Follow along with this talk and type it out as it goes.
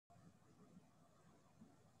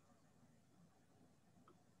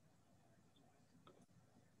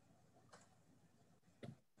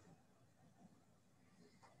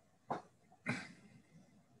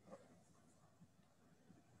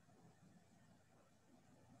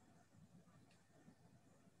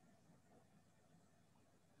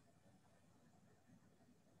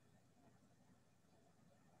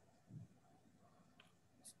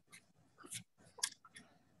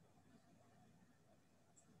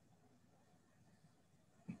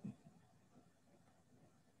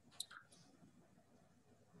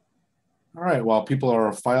All right, while people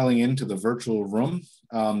are filing into the virtual room,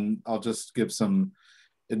 I'll just give some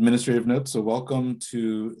administrative notes. So welcome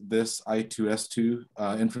to this I2S2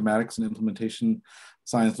 Informatics and Implementation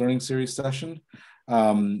Science Learning Series session.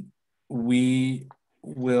 We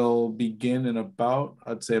will begin in about,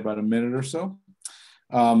 I'd say about a minute or so.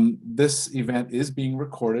 This event is being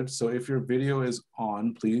recorded, so if your video is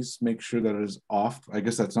on, please make sure that it is off. I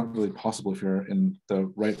guess that's not really possible if you're in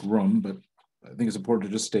the right room, but I think it's important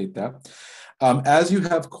to just state that. As you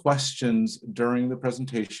have questions during the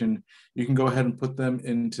presentation, you can go ahead and put them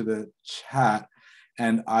into the chat,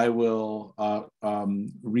 and I will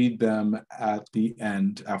read them at the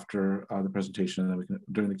end after the presentation, and then we can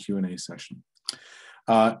during the Q&A session.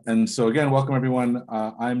 And so again, welcome everyone.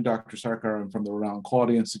 I'm Dr. Sarkar. I'm from the Rhode Island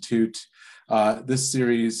Quality Institute. This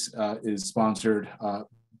series is sponsored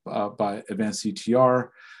by Advance-CTR,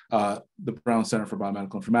 the Brown Center for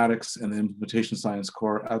Biomedical Informatics, and the Implementation Science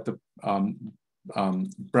Core at the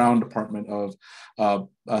Brown Department of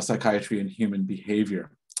Psychiatry and Human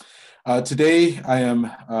Behavior. Today, I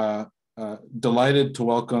am delighted to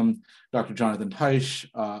welcome Dr. Jonathan Teich,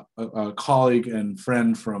 a colleague and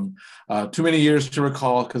friend from too many years to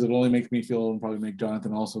recall, because it only makes me feel, and probably make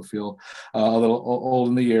Jonathan also feel a little old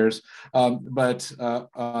in the years. But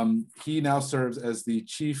he now serves as the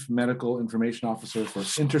Chief Medical Information Officer for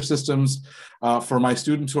InterSystems. For my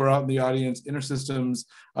students who are out in the audience, InterSystems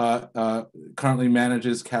currently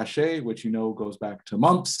manages Cache, which you know goes back to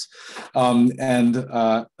mumps. And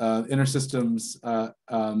InterSystems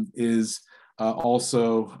is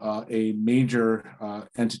also a major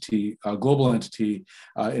entity, a global entity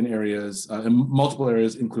in multiple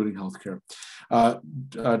areas, including healthcare.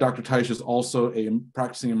 Dr. Teich is also a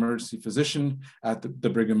practicing emergency physician at the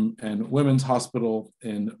Brigham and Women's Hospital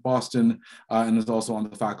in Boston, and is also on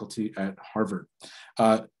the faculty at Harvard.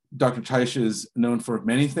 Dr. Teich is known for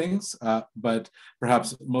many things, but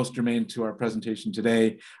perhaps most germane to our presentation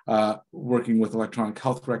today, working with electronic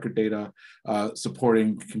health record data,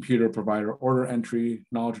 supporting computer provider order entry,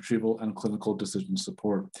 knowledge retrieval, and clinical decision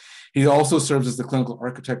support. He also serves as the clinical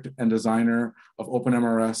architect and designer of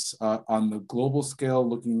OpenMRS on the global scale,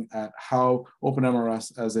 looking at how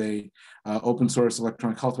OpenMRS as a open source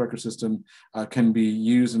electronic health record system can be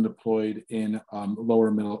used and deployed in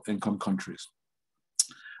lower middle income countries.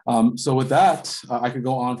 So with that, I could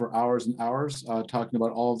go on for hours and hours talking about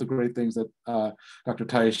all of the great things that Dr.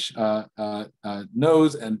 Teich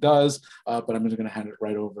knows and does, but I'm just going to hand it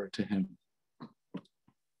right over to him.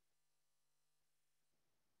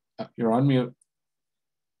 You're on mute.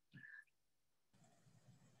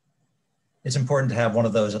 It's important to have one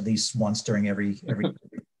of those at least once during every.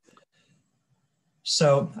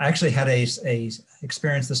 So I actually had a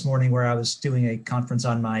experience this morning where I was doing a conference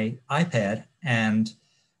on my iPad, and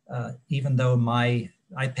even though my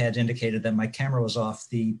iPad indicated that my camera was off,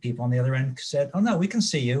 the people on the other end said, "Oh no, we can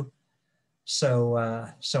see you."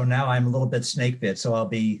 So so now I'm a little bit snake bit. So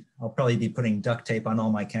I'll probably be putting duct tape on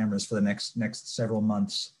all my cameras for the next several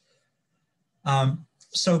months.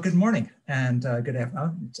 So good morning and good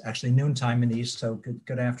afternoon. It's actually noontime in the East, so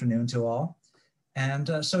good afternoon to all.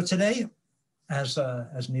 And so today, as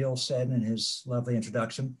Neil said in his lovely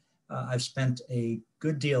introduction, I've spent a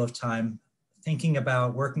good deal of time thinking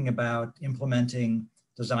about, working about, implementing,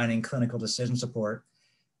 designing clinical decision support,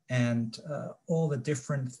 and all the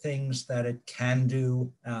different things that it can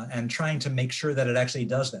do, and trying to make sure that it actually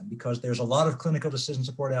does them, because there's a lot of clinical decision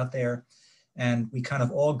support out there, and we kind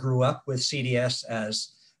of all grew up with CDS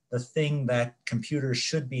as the thing that computers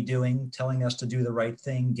should be doing, telling us to do the right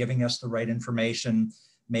thing, giving us the right information,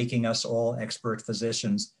 making us all expert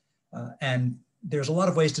physicians. And there's a lot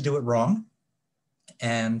of ways to do it wrong.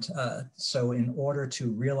 And so in order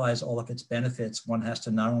to realize all of its benefits, one has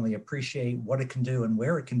to not only appreciate what it can do and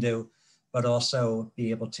where it can do, but also be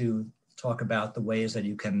able to talk about the ways that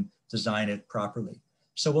you can design it properly.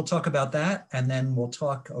 So we'll talk about that, and then we'll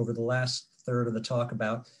talk over the last third of the talk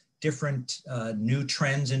about different new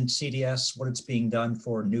trends in CDS, what it's being done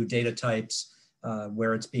for new data types,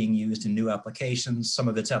 where it's being used in new applications, some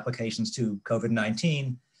of its applications to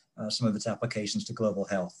COVID-19, some of its applications to global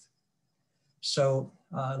health. So,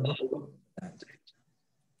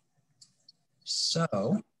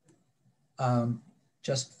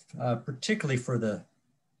 just particularly for the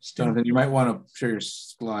student. Jonathan, you might want to share your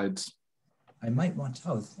slides. I might want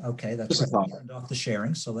to, oh, okay, that's right. I turned off the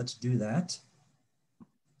sharing, so let's do that.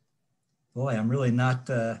 Boy, I'm really not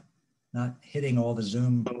hitting all the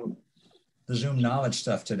Zoom knowledge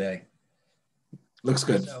stuff today. Looks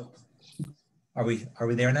good. So, are we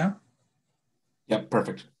there now? Yep,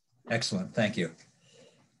 perfect. Excellent, thank you.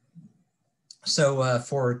 So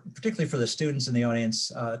particularly for the students in the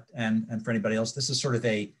audience and for anybody else, this is sort of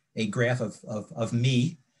a graph of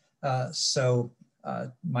me.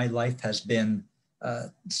 My life has been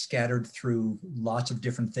scattered through lots of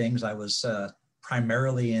different things. I was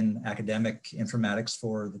primarily in academic informatics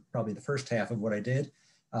for probably the first half of what I did,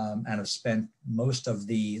 and have spent most of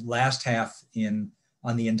the last half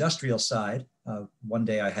on the industrial side. One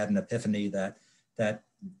day I had an epiphany that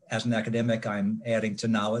as an academic, I'm adding to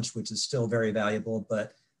knowledge, which is still very valuable,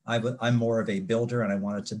 but I'm more of a builder, and I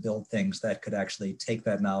wanted to build things that could actually take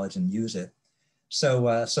that knowledge and use it.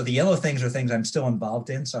 So the yellow things are things I'm still involved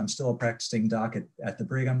in. So I'm still a practicing doc at the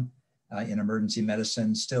Brigham in emergency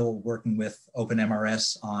medicine, still working with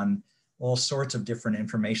OpenMRS on all sorts of different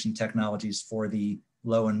information technologies for the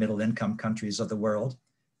low and middle income countries of the world.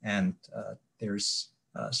 And there's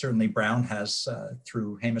certainly Brown has,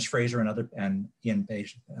 through Hamish Fraser and Ian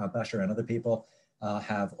Basher and other people,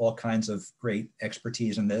 have all kinds of great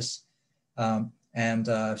expertise in this.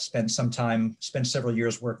 Spent several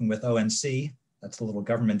years working with ONC. That's the little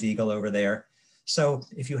government eagle over there. So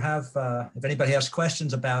if anybody has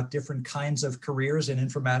questions about different kinds of careers in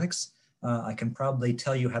informatics, I can probably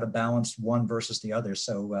tell you how to balance one versus the other.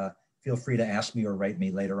 So feel free to ask me or write me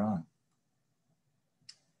later on.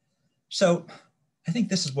 So I think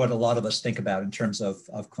this is what a lot of us think about in terms of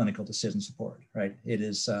clinical decision support, right? It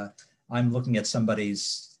is, I'm looking at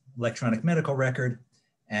somebody's electronic medical record,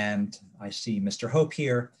 and I see Mr. Hope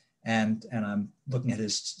here, and I'm looking at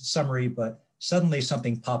his summary, but suddenly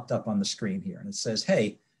something popped up on the screen here, and it says,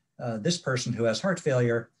 hey, this person who has heart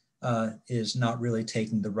failure is not really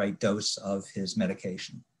taking the right dose of his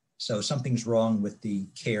medication. So something's wrong with the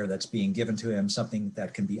care that's being given to him, something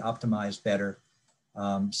that can be optimized better.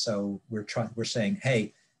 So we're saying,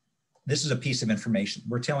 hey, this is a piece of information.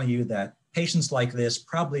 We're telling you that patients like this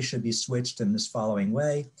probably should be switched in this following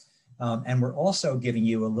way. And we're also giving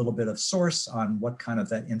you a little bit of source on what kind of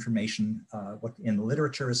that information, what in the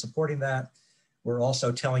literature is supporting that. We're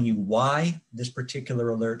also telling you why this particular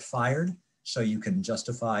alert fired, so you can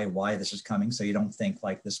justify why this is coming, so you don't think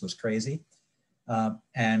like this was crazy.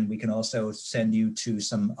 And we can also send you to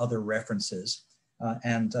some other references.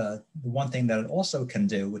 The one thing that it also can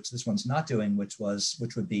do, which this one's not doing, which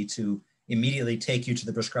would be to immediately take you to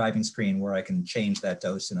the prescribing screen where I can change that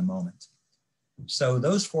dose in a moment. So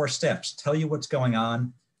those 4 steps tell you what's going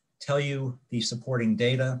on, tell you the supporting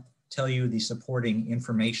data, tell you the supporting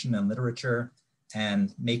information and literature,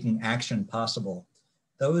 and making action possible.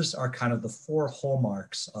 Those are kind of the 4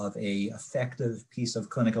 hallmarks of an effective piece of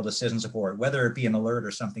clinical decision support, whether it be an alert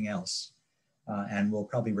or something else. And we'll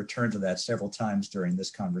probably return to that several times during this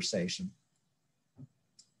conversation.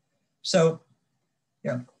 So,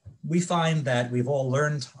 we find that we've all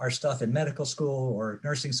learned our stuff in medical school or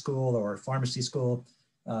nursing school or pharmacy school,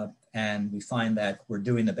 and we find that we're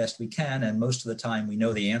doing the best we can, and most of the time we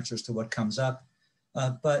know the answers to what comes up.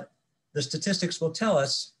 But the statistics will tell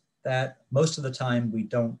us that most of the time we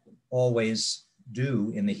don't always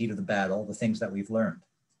do in the heat of the battle the things that we've learned.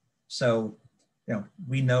 So,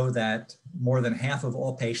 we know that more than half of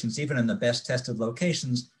all patients, even in the best tested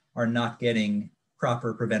locations, are not getting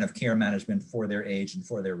proper preventive care management for their age and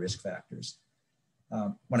for their risk factors.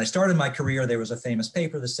 When I started my career, there was a famous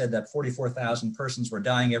paper that said that 44,000 persons were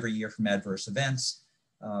dying every year from adverse events.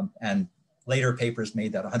 And later papers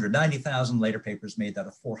made that 190,000, later papers made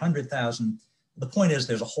that 400,000. The point is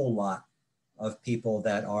there's a whole lot of people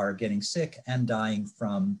that are getting sick and dying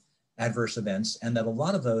from adverse events, and that a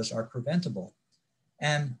lot of those are preventable.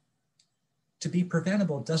 And to be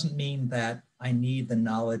preventable doesn't mean that I need the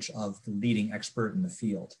knowledge of the leading expert in the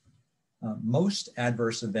field. Most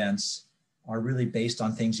adverse events are really based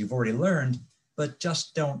on things you've already learned, but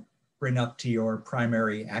just don't bring up to your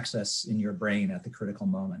primary access in your brain at the critical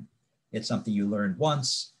moment. It's something you learned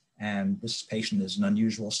once, and this patient is an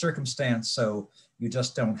unusual circumstance, so you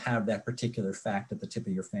just don't have that particular fact at the tip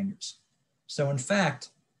of your fingers. So in fact,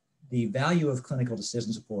 the value of clinical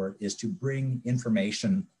decision support is to bring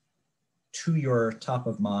information to your top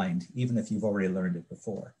of mind, even if you've already learned it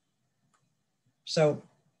before. So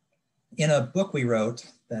in a book we wrote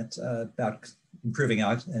that about improving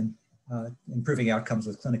outcomes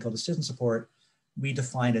with clinical decision support, we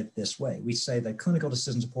define it this way. We say that clinical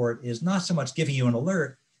decision support is not so much giving you an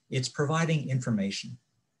alert, it's providing information,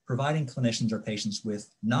 providing clinicians or patients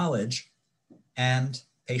with knowledge and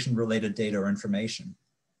patient-related data or information,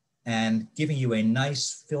 and giving you a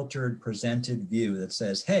nice filtered presented view that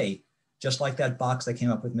says, hey, just like that box that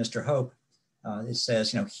came up with Mr. Hope, it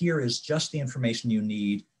says, here is just the information you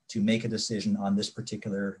need to make a decision on this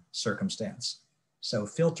particular circumstance. So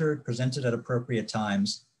filtered, presented at appropriate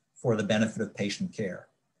times for the benefit of patient care.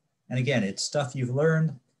 And again, it's stuff you've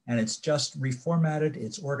learned, and it's just reformatted,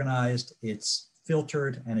 it's organized, it's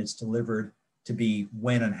filtered, and it's delivered to be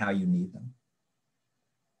when and how you need them.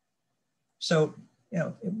 So,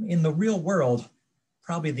 in the real world,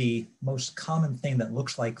 probably the most common thing that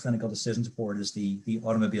looks like clinical decision support is the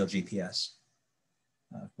automobile GPS.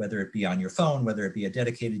 Whether it be on your phone, whether it be a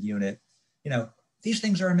dedicated unit, these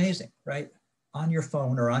things are amazing, right? On your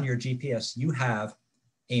phone or on your GPS, you have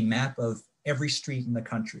a map of every street in the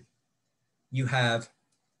country. You have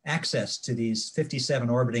access to these 57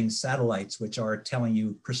 orbiting satellites, which are telling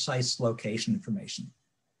you precise location information.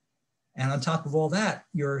 And on top of all that,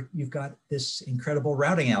 you've got this incredible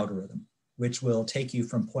routing algorithm, which will take you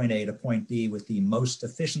from point A to point B with the most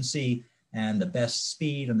efficiency and the best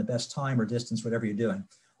speed and the best time or distance, whatever you're doing.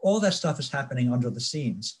 All that stuff is happening under the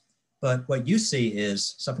scenes. But what you see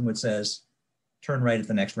is something which says, turn right at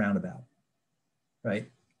the next roundabout, right?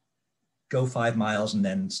 Go 5 miles and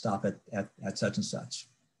then stop at such and such.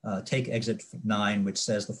 Take exit 9, which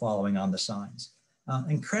says the following on the signs.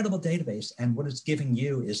 Incredible database. And what it's giving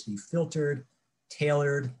you is the filtered,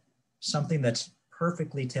 tailored, something that's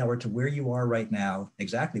perfectly tailored to where you are right now,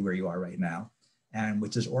 exactly where you are right now, and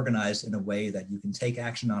which is organized in a way that you can take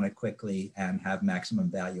action on it quickly and have maximum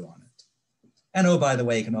value on it. And oh, by the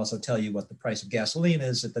way, it can also tell you what the price of gasoline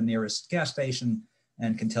is at the nearest gas station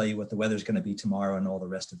and can tell you what the weather's going to be tomorrow and all the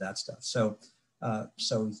rest of that stuff. So,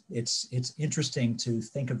 it's interesting to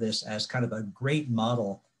think of this as kind of a great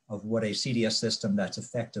model of what a CDS system that's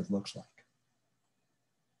effective looks like.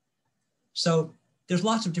 So there's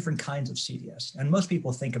lots of different kinds of CDS, and most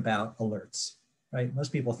people think about alerts, right?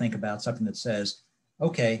 Most people think about something that says,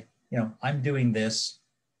 okay, I'm doing this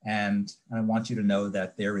and I want you to know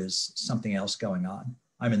that there is something else going on.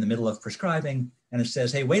 I'm in the middle of prescribing and it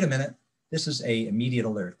says, hey, wait a minute, this is an immediate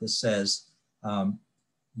alert. This says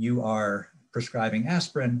you are prescribing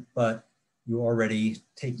aspirin, but you already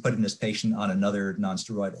putting this patient on another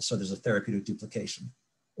non-steroidal. So there's a therapeutic duplication.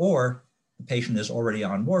 Or the patient is already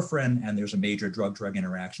on warfarin and there's a major drug-drug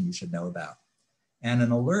interaction you should know about. And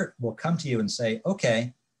an alert will come to you and say,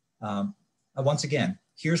 okay, once again,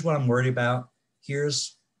 here's what I'm worried about.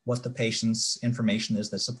 Here's what the patient's information is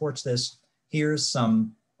that supports this. Here's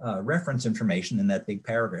some reference information in that big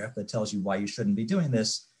paragraph that tells you why you shouldn't be doing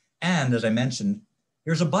this. And as I mentioned,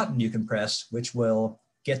 here's a button you can press, which will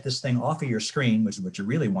get this thing off of your screen, which is what you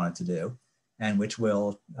really want it to do, and which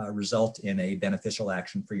will result in a beneficial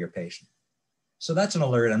action for your patient. So that's an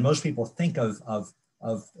alert, and most people think of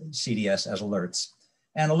CDS as alerts.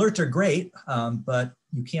 And alerts are great, but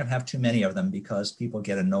you can't have too many of them because people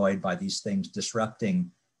get annoyed by these things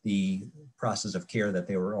disrupting the process of care that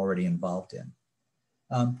they were already involved in.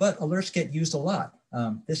 But alerts get used a lot.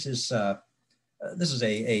 This is a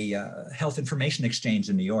health information exchange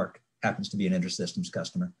in New York, happens to be an InterSystems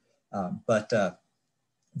customer. But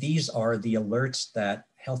these are the alerts that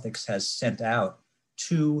Healthix has sent out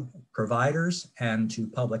to providers and to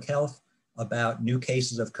public health about new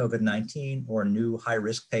cases of COVID-19 or new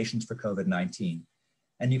high-risk patients for COVID-19.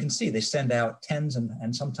 And you can see they send out tens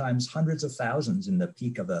and sometimes hundreds of thousands in the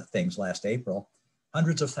peak of the things last April,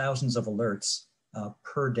 hundreds of thousands of alerts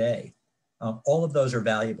per day. All of those are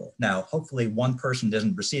valuable. Now, hopefully one person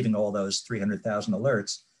isn't receiving all those 300,000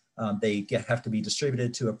 alerts. They have to be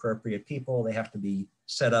distributed to appropriate people. They have to be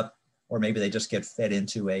set up, or maybe they just get fed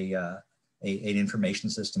into an information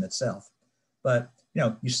system itself. But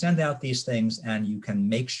you send out these things and you can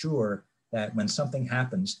make sure that when something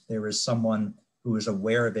happens, there is someone who is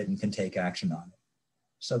aware of it and can take action on it.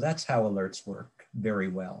 So that's how alerts work very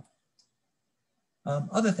well.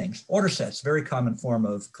 Other things, order sets, very common form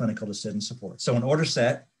of clinical decision support. So an order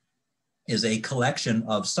set is a collection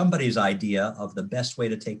of somebody's idea of the best way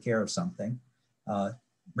to take care of something,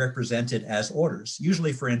 represented as orders,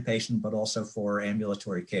 usually for inpatient, but also for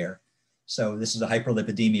ambulatory care. So this is a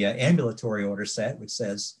hyperlipidemia ambulatory order set, which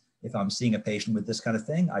says, if I'm seeing a patient with this kind of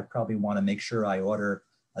thing, I probably want to make sure I order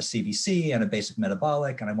a CBC and a basic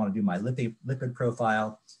metabolic, and I want to do my lipid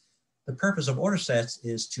profile. The purpose of order sets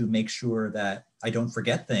is to make sure that I don't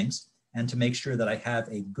forget things and to make sure that I have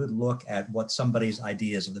a good look at what somebody's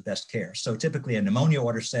ideas of the best care. So typically a pneumonia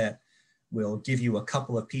order set will give you a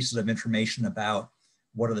couple of pieces of information about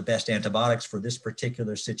what are the best antibiotics for this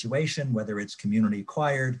particular situation, whether it's community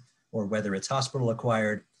acquired or whether it's hospital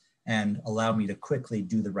acquired, and allow me to quickly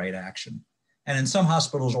do the right action. And in some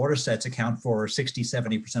hospitals, order sets account for 60,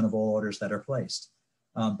 70% of all orders that are placed.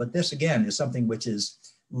 But this again is something which is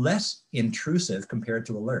less intrusive compared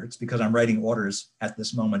to alerts because I'm writing orders at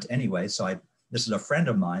this moment anyway. So this is a friend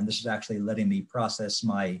of mine. This is actually letting me process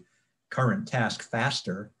my current task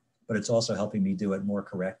faster, but it's also helping me do it more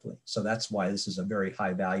correctly. So that's why this is a very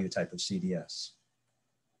high value type of CDS.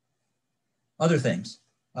 Other things,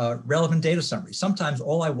 relevant data summary. Sometimes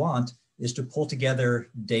all I want is to pull together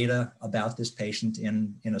data about this patient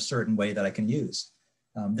in a certain way that I can use.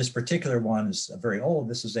 This particular one is very old.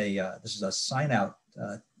 This is a sign out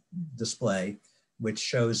display, which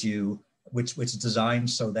shows you, which is designed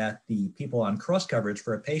so that the people on cross coverage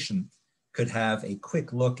for a patient could have a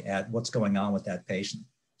quick look at what's going on with that patient.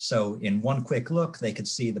 So in one quick look, they could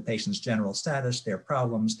see the patient's general status, their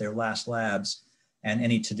problems, their last labs, and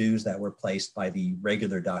any to-dos that were placed by the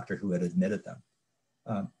regular doctor who had admitted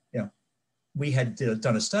them. We had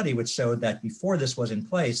done a study which showed that before this was in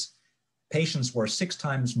place, patients were 6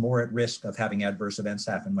 times more at risk of having adverse events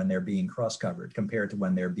happen when they're being cross-covered compared to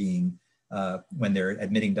when they're being, when their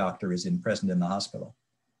admitting doctor is present in the hospital.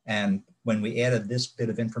 And when we added this bit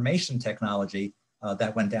of information technology,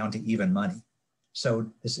 that went down to even money.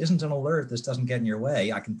 So this isn't an alert, this doesn't get in your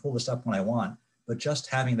way. I can pull this up when I want, but just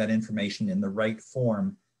having that information in the right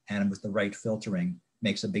form and with the right filtering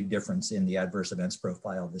makes a big difference in the adverse events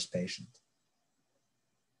profile of this patient.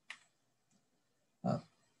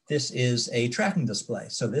 This is a tracking display.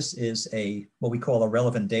 So this is what we call a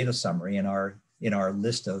relevant data summary in our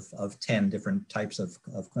list of 10 different types of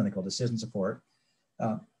clinical decision support.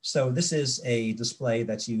 So this is a display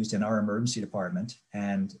that's used in our emergency department,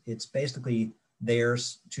 and it's basically there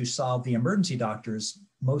to solve the emergency doctor's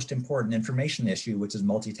most important information issue, which is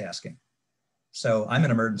multitasking. So I'm an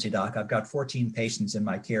emergency doc. I've got 14 patients in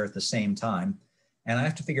my care at the same time, and I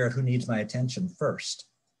have to figure out who needs my attention first.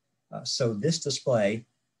 So this display,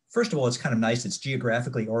 first of all, it's kind of nice. It's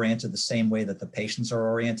geographically oriented the same way that the patients are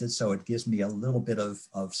oriented. So it gives me a little bit of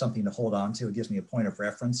something to hold on to. It gives me a point of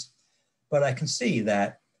reference. But I can see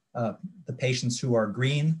that the patients who are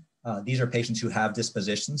green, these are patients who have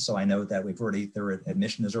dispositions. So I know that their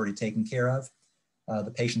admission is already taken care of.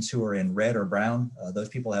 The patients who are in red or brown, those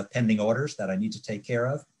people have pending orders that I need to take care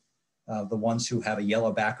of. The ones who have a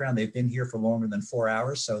yellow background, they've been here for longer than 4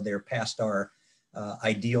 hours. So they're past our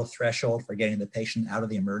ideal threshold for getting the patient out of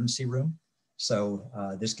the emergency room. So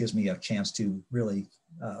this gives me a chance to really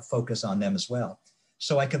focus on them as well.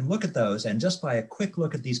 So I can look at those, and just by a quick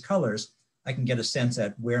look at these colors, I can get a sense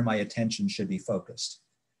at where my attention should be focused.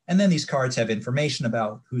 And then these cards have information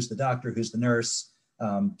about who's the doctor, who's the nurse,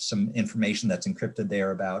 some information that's encrypted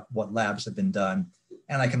there about what labs have been done.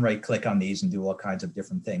 And I can right click on these and do all kinds of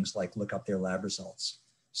different things like look up their lab results.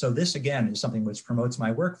 So this again is something which promotes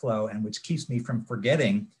my workflow and which keeps me from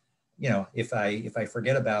forgetting, if I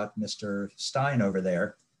forget about Mr. Stein over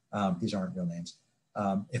there, these aren't real names.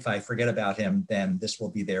 If I forget about him, then this will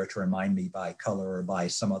be there to remind me by color or by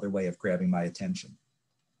some other way of grabbing my attention.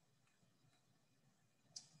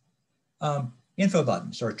 Info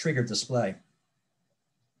buttons or triggered display.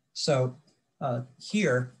 So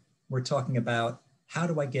here we're talking about how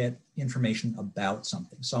do I get information about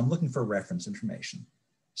something? So I'm looking for reference information.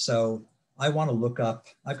 So I want to look up,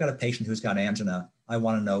 I've got a patient who's got angina. I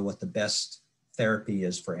want to know what the best therapy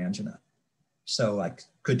is for angina. So I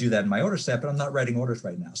could do that in my order set, but I'm not writing orders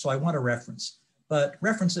right now. So I want a reference. But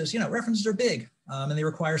references, references are big and they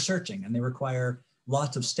require searching and they require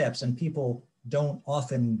lots of steps, and people don't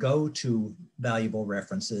often go to valuable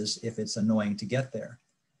references if it's annoying to get there.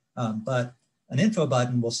 But an info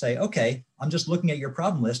button will say, okay, I'm just looking at your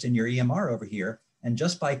problem list in your EMR over here. And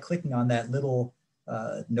just by clicking on that little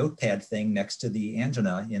notepad thing next to the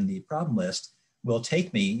angina in the problem list will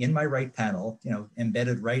take me in my right panel,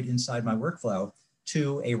 embedded right inside my workflow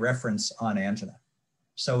to a reference on angina.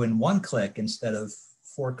 So in one click, instead of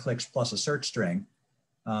 4 clicks plus a search string,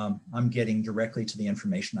 I'm getting directly to the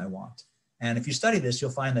information I want. And if you study this, you'll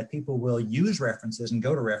find that people will use references and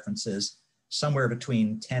go to references somewhere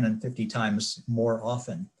between 10 and 50 times more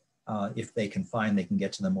often if they can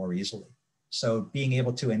get to them more easily. So being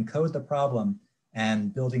able to encode the problem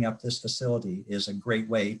and building up this facility is a great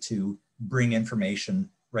way to bring information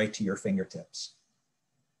right to your fingertips.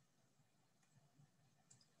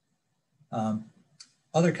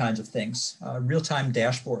 Other kinds of things, real-time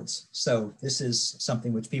dashboards. So this is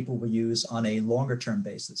something which people will use on a longer term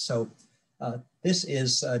basis. So this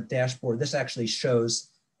is a dashboard. This actually shows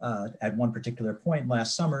at one particular point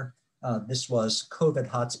last summer, this was COVID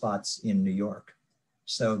hotspots in New York.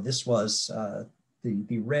 So this was,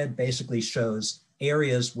 the red basically shows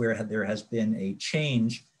areas where there has been a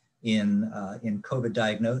change in COVID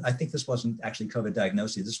diagnosis. I think this wasn't actually COVID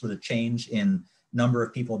diagnosis. This was a change in number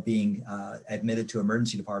of people being admitted to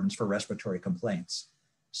emergency departments for respiratory complaints.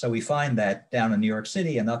 So we find that down in New York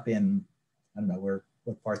City and up in, I don't know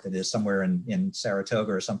what part that is, somewhere in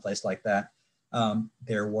Saratoga or someplace like that,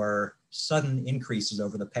 there were sudden increases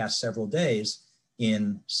over the past several days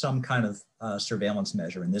in some kind of surveillance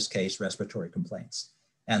measure, in this case, respiratory complaints.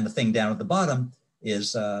 And the thing down at the bottom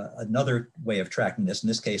is another way of tracking this. In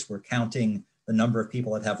this case, we're counting the number of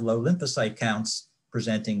people that have low lymphocyte counts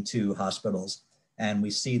presenting to hospitals. And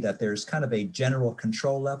we see that there's kind of a general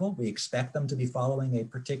control level. We expect them to be following a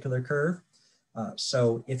particular curve.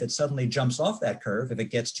 So if it suddenly jumps off that curve, if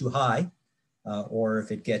it gets too high, or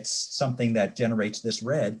if it gets something that generates this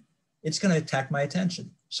red, it's going to attack my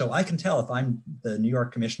attention. So I can tell if I'm the New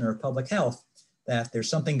York Commissioner of Public Health that there's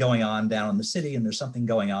something going on down in the city and there's something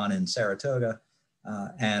going on in Saratoga.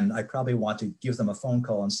 And I probably want to give them a phone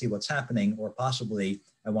call and see what's happening, or possibly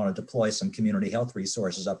I want to deploy some community health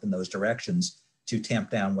resources up in those directions to tamp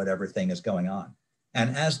down whatever thing is going on.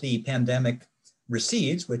 And as the pandemic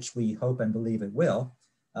recedes, which we hope and believe it will,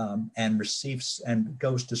 and receives and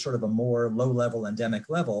goes to sort of a more low-level endemic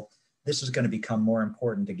level, this is going to become more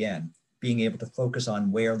important again, being able to focus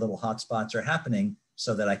on where little hotspots are happening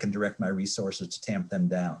so that I can direct my resources to tamp them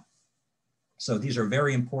down. So these are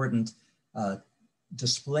very important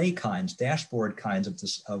display kinds, dashboard kinds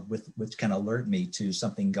of which can alert me to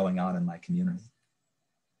something going on in my community.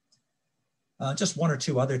 Just one or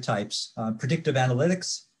two other types. Predictive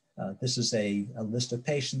analytics. This is a list of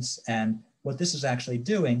patients, and what this is actually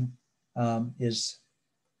doing is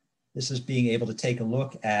being able to take a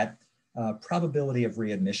look at probability of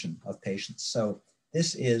readmission of patients. So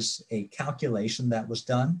this is a calculation that was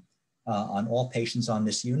done on all patients on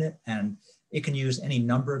this unit, and it can use any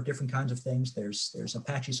number of different kinds of things. There's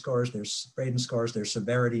Apache scores, there's Braden scores, there's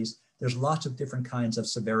severities. There's lots of different kinds of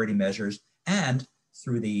severity measures, and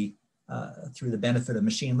through the benefit of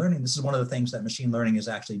machine learning, this is one of the things that machine learning is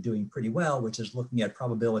actually doing pretty well, which is looking at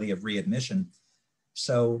probability of readmission.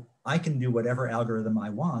 So I can do whatever algorithm I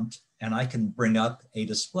want, and I can bring up a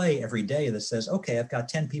display every day that says, okay, I've got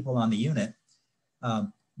 10 people on the unit.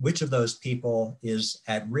 Which of those people is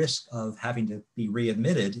at risk of having to be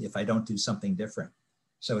readmitted if I don't do something different?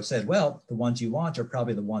 So it said, well, the ones you want are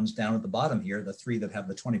probably the ones down at the bottom here, the 3 that have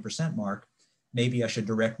the 20% mark. Maybe I should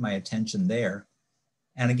direct my attention there.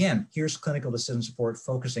 And again, here's clinical decision support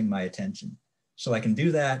focusing my attention. So I can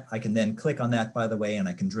do that. I can then click on that, by the way, and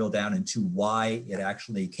I can drill down into why it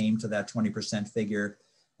actually came to that 20% figure.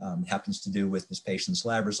 It happens to do with this patient's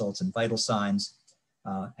lab results and vital signs.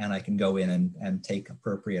 And I can go in and take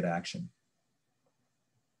appropriate action.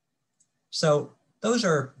 So those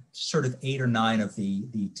are sort of 8 or 9 of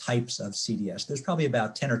the types of CDS. There's probably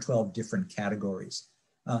about 10 or 12 different categories.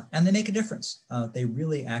 And they make a difference. They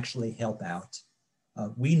really actually help out.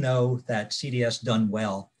 We know that CDS done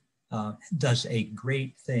well does a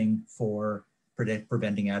great thing for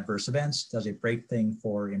preventing adverse events, does a great thing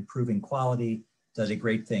for improving quality, does a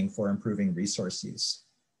great thing for improving resource use.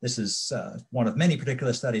 This is one of many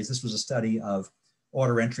particular studies. This was a study of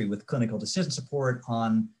order entry with clinical decision support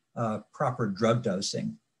on proper drug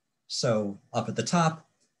dosing. So up at the top,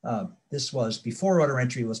 this was before order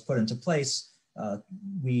entry was put into place.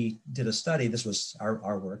 We did a study, this was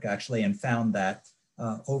our work actually, and found that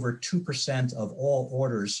over 2% of all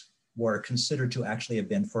orders were considered to actually have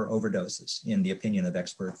been for overdoses in the opinion of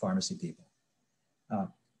expert pharmacy people.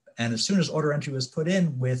 And as soon as order entry was put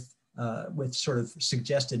in with sort of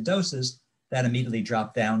suggested doses, that immediately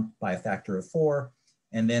dropped down by a factor of 4.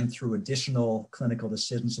 And then through additional clinical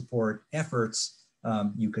decision support efforts,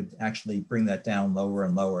 you could actually bring that down lower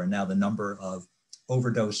and lower. And now the number of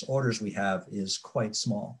overdose orders we have is quite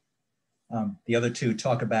small. The other two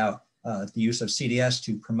talk about the use of CDS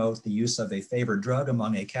to promote the use of a favored drug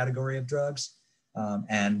among a category of drugs,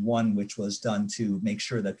 and one which was done to make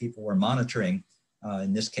sure that people were monitoring,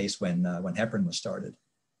 in this case when heparin was started,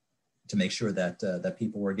 to make sure that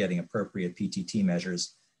people were getting appropriate PTT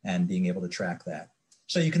measures and being able to track that.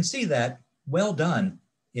 So you can see that, well done,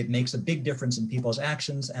 it makes a big difference in people's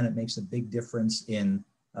actions, and it makes a big difference in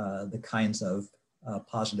the kinds of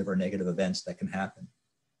positive or negative events that can happen.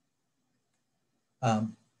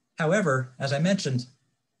 However, as I mentioned,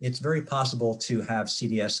 it's very possible to have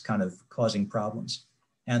CDS kind of causing problems.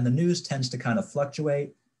 And the news tends to kind of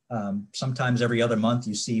fluctuate. Sometimes every other month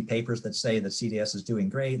you see papers that say that CDS is doing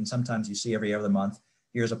great, and sometimes you see every other month,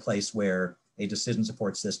 here's a place where a decision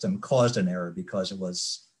support system caused an error because it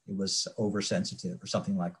was oversensitive or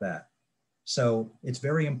something like that. So it's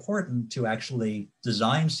very important to actually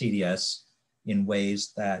design CDS in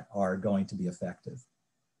ways that are going to be effective.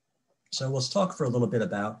 So let's talk for a little bit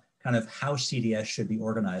about kind of how CDS should be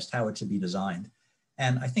organized, how it should be designed.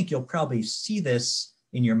 And I think you'll probably see this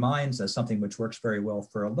in your minds as something which works very well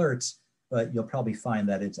for alerts, but you'll probably find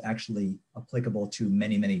that it's actually applicable to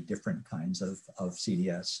many, many different kinds of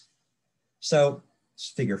CDS. So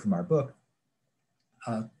figure from our book.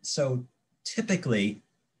 So typically,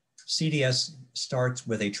 CDS starts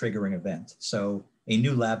with a triggering event. So a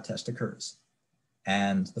new lab test occurs.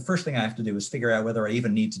 And the first thing I have to do is figure out whether I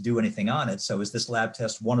even need to do anything on it. So is this lab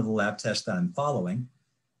test one of the lab tests that I'm following?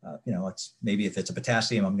 Maybe if it's a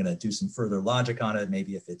potassium, I'm going to do some further logic on it.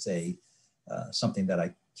 Maybe if it's something that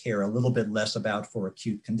I care a little bit less about for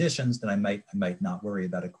acute conditions, then I might not worry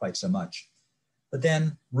about it quite so much. But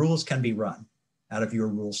then rules can be run out of your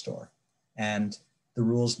rule store. And the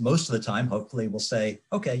rules most of the time, hopefully, will say,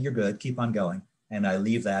 okay, you're good, keep on going. And I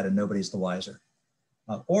leave that and nobody's the wiser.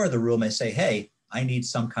 Or the rule may say, hey, I need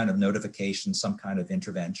some kind of notification, some kind of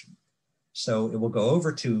intervention. So it will go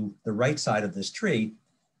over to the right side of this tree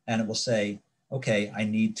and it will say, okay, I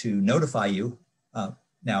need to notify you.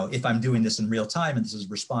 Now, if I'm doing this in real time and this is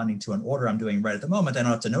responding to an order I'm doing right at the moment, I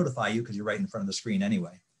don't have to notify you because you're right in front of the screen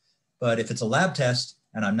anyway. But if it's a lab test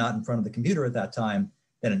and I'm not in front of the computer at that time,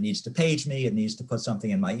 then it needs to page me, it needs to put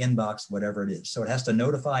something in my inbox, whatever it is. So it has to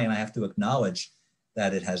notify and I have to acknowledge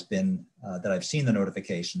that it has been, that I've seen the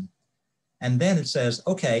notification. And then it says,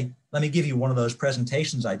 okay, let me give you one of those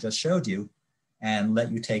presentations I just showed you and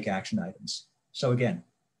let you take action items. So again,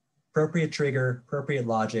 appropriate trigger, appropriate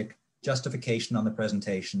logic, justification on the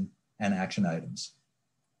presentation, and action items.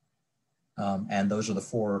 And those are the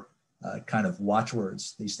four kind of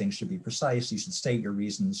watchwords. These things should be precise. You should state your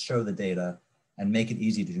reasons, show the data, and make it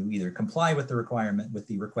easy to either comply with the requirement, with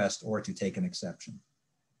the request, or to take an exception.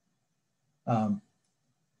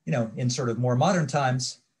 In sort of more modern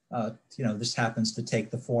times, this happens to take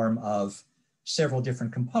the form of several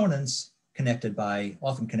different components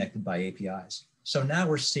often connected by APIs. So now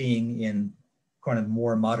we're seeing in kind of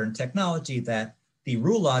more modern technology that the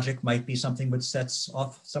rule logic might be something which sets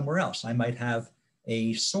off somewhere else. I might have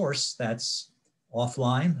a source that's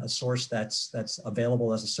offline, a source that's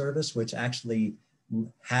available as a service, which actually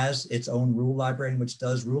has its own rule library and which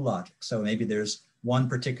does rule logic. So maybe there's one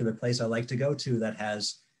particular place I like to go to that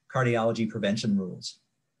has cardiology prevention rules.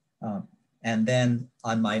 And then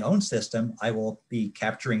on my own system, I will be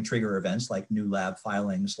capturing trigger events like new lab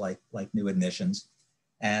filings, like new admissions.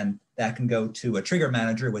 And that can go to a trigger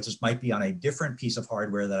manager, which might be on a different piece of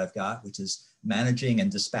hardware that I've got, which is managing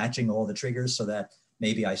and dispatching all the triggers so that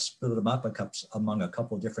maybe I split them up among a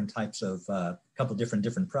couple different types of,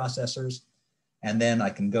 different processors. And then I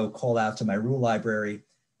can go call out to my rule library.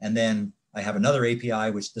 And then I have another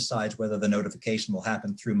API which decides whether the notification will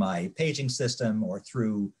happen through my paging system or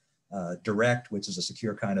through Direct, which is a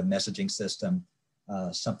secure kind of messaging system,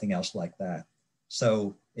 something else like that.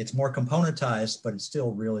 So it's more componentized, but it's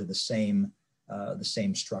still really the same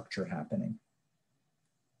structure happening.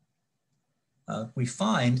 We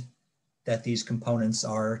find that these components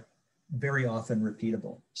are very often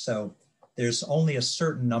repeatable. So there's only a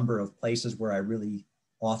certain number of places where I really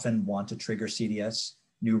often want to trigger CDS: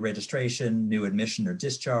 new registration, new admission or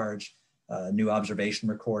discharge, new observation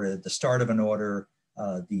recorded, the start of an order,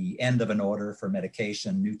 the end of an order for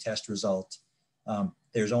medication, new test result.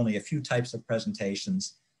 There's only a few types of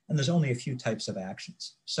presentations, and there's only a few types of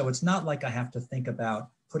actions. So it's not like I have to think about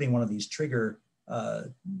putting one of these trigger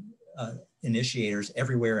initiators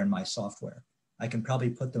everywhere in my software. I can probably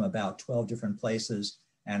put them about 12 different places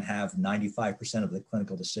and have 95% of the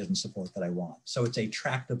clinical decision support that I want. So it's a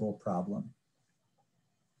tractable problem.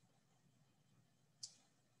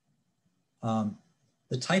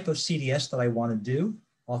 The type of CDS that I want to do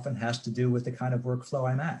often has to do with the kind of workflow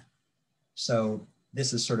I'm at. So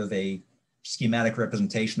this is sort of a schematic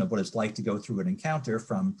representation of what it's like to go through an encounter,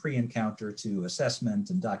 from pre-encounter to assessment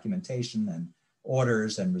and documentation and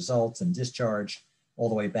orders and results and discharge, all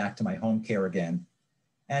the way back to my home care again.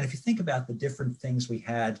 And if you think about the different things we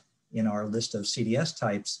had in our list of CDS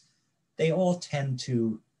types, they all tend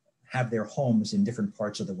to have their homes in different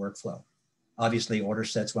parts of the workflow. Obviously, order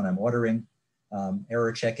sets when I'm ordering,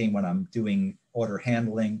 error checking when I'm doing order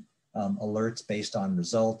handling, alerts based on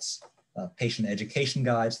results, patient education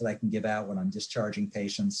guides that I can give out when I'm discharging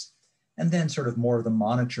patients, and then sort of more of the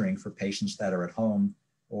monitoring for patients that are at home,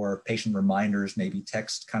 or patient reminders, maybe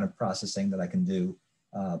text kind of processing that I can do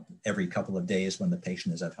every couple of days when the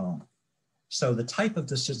patient is at home. So the type of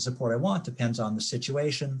decision support I want depends on the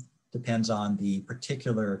situation, depends on the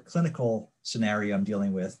particular clinical scenario I'm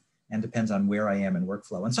dealing with, and depends on where I am in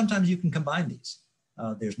workflow. And sometimes you can combine these.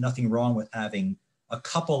 There's nothing wrong with having a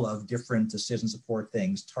couple of different decision support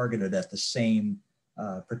things targeted at the same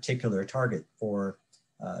particular target for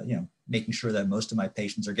making sure that most of my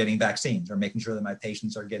patients are getting vaccines, or making sure that my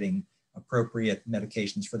patients are getting appropriate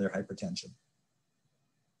medications for their hypertension.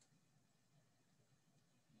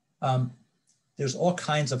 There's all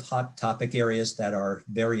kinds of hot topic areas that are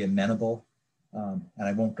very amenable And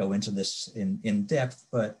I won't go into this in depth,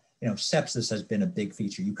 but sepsis has been a big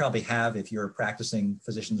feature. You probably have, if you're practicing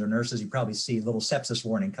physicians or nurses, you probably see a little sepsis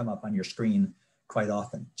warning come up on your screen quite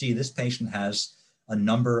often. Gee, this patient has a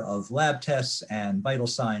number of lab tests and vital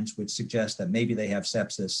signs which suggest that maybe they have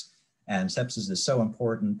sepsis, and sepsis is so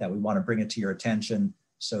important that we want to bring it to your attention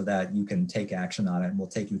so that you can take action on it, and we'll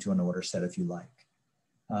take you to an order set if you like.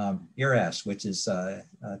 IRAS, which is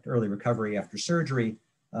early recovery after surgery,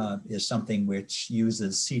 is something which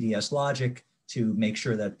uses CDS logic to make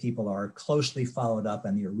sure that people are closely followed up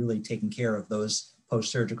and you're really taking care of those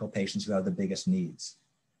post-surgical patients who have the biggest needs.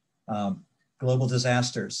 Global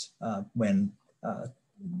disasters, when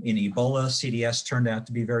in Ebola, CDS turned out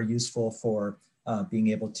to be very useful for being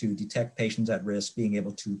able to detect patients at risk, being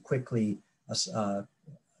able to quickly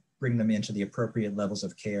bring them into the appropriate levels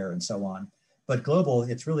of care and so on. But global,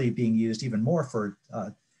 it's really being used even more for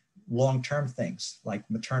long-term things like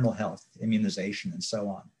maternal health, immunization, and so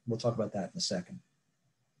on. We'll talk about that in a second.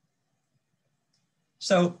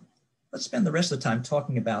 So let's spend the rest of the time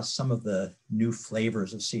talking about some of the new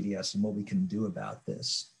flavors of CDS and what we can do about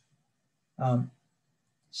this. A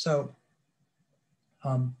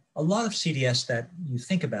lot of CDS that you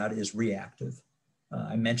think about is reactive.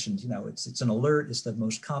 I mentioned, it's an alert, it's the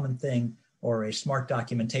most common thing, or a smart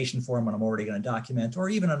documentation form when I'm already going to document, or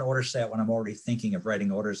even an order set when I'm already thinking of writing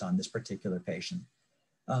orders on this particular patient.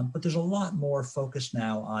 But there's a lot more focus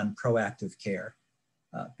now on proactive care.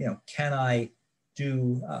 Can I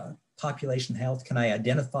do population health? Can I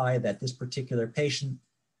identify that this particular patient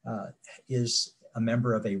is a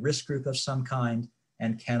member of a risk group of some kind?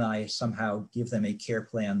 And can I somehow give them a care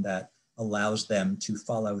plan that allows them to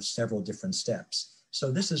follow several different steps? So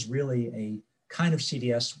this is really a kind of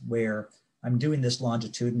CDS where I'm doing this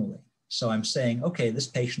longitudinally. So I'm saying, okay, this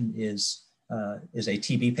patient is a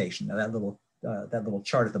TB patient. Now that little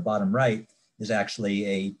chart at the bottom right is actually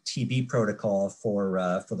a TB protocol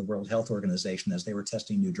for the World Health Organization as they were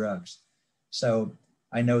testing new drugs. So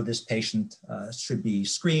I know this patient should be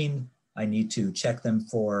screened. I need to check them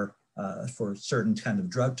for certain kind of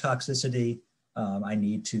drug toxicity. I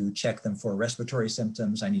need to check them for respiratory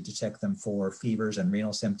symptoms. I need to check them for fevers and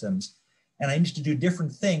renal symptoms. And I need to do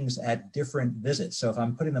different things at different visits. So if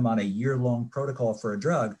I'm putting them on a year-long protocol for a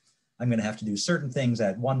drug, I'm going to have to do certain things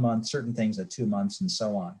at 1 month, certain things at 2 months, and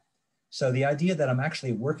so on. So the idea that I'm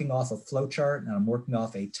actually working off a flowchart and I'm working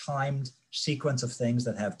off a timed sequence of things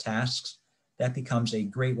that have tasks, that becomes a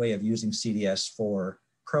great way of using CDS for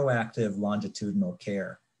proactive longitudinal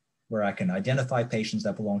care, where I can identify patients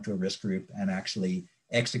that belong to a risk group and actually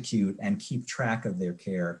execute and keep track of their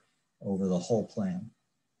care over the whole plan.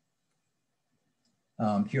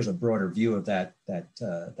 Here's a broader view of that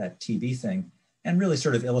TB thing, and really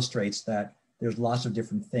sort of illustrates that there's lots of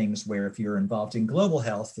different things where if you're involved in global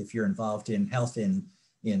health, if you're involved in health in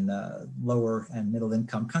lower and middle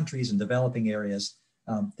income countries and developing areas,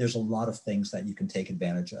 there's a lot of things that you can take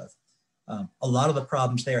advantage of. A lot of the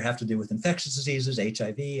problems there have to do with infectious diseases,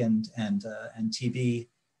 HIV and TB,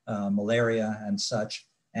 malaria and such.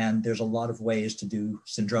 And there's a lot of ways to do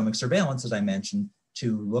syndromic surveillance, as I mentioned,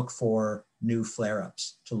 to look for new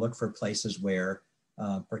flare-ups, to look for places where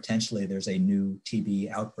potentially there's a new TB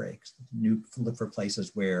outbreak, look for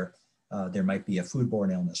places where there might be a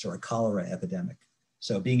foodborne illness or a cholera epidemic.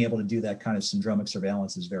 So being able to do that kind of syndromic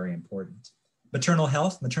surveillance is very important. Maternal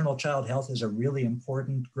health, maternal child health is a really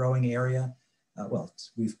important growing area.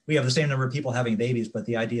 We have the same number of people having babies, but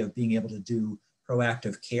the idea of being able to do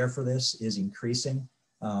proactive care for this is increasing,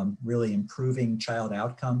 really improving child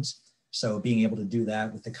outcomes. So being able to do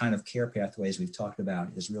that with the kind of care pathways we've talked about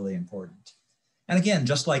is really important. And again,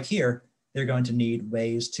 just like here, they're going to need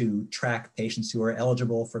ways to track patients who are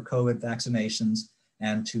eligible for COVID vaccinations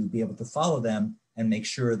and to be able to follow them and make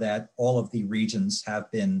sure that all of the regions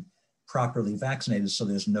have been properly vaccinated, so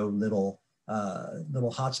there's no little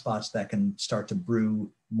hotspots that can start to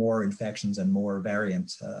brew more infections and more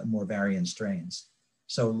variant strains.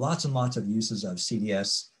 So lots and lots of uses of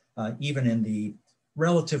CDS, even in the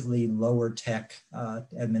relatively lower tech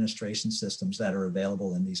administration systems that are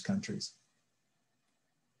available in these countries.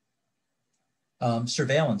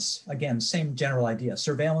 Surveillance, again, same general idea.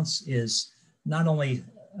 Surveillance is not only,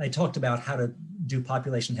 I talked about how to do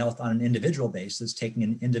population health on an individual basis, taking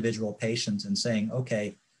an individual patient and saying,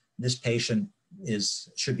 okay, this patient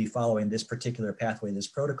should be following this particular pathway, this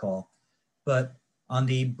protocol. But on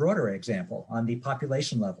the broader example, on the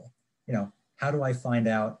population level, how do I find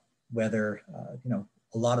out whether,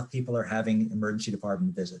 a lot of people are having emergency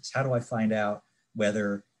department visits? How do I find out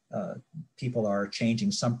whether people are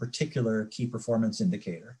changing some particular key performance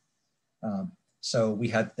indicator? So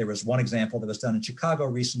there was one example that was done in Chicago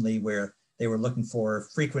recently where they were looking for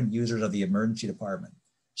frequent users of the emergency department.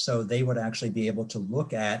 So they would actually be able to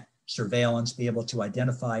look at surveillance, be able to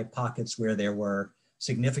identify pockets where there were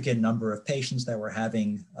significant number of patients that were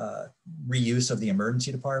having reuse of the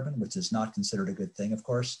emergency department, which is not considered a good thing, of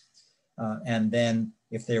course. And then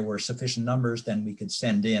if there were sufficient numbers, then we could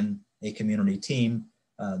send in a community team.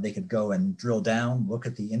 They could go and drill down, look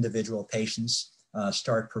at the individual patients,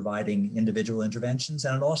 start providing individual interventions.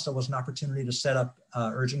 And it also was an opportunity to set up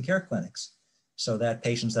urgent care clinics so that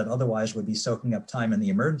patients that otherwise would be soaking up time in the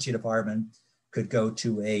emergency department could go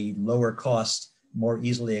to a lower cost, more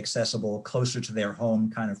easily accessible, closer to their home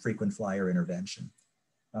kind of frequent flyer intervention.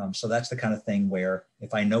 So that's the kind of thing where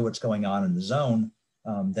if I know what's going on in the zone,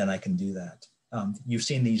 then I can do that. You've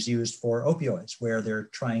seen these used for opioids, where they're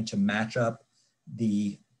trying to match up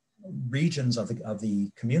the regions of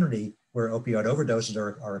the community where opioid overdoses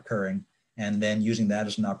are occurring, and then using that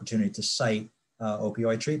as an opportunity to cite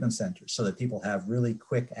opioid treatment centers so that people have really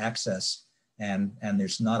quick access and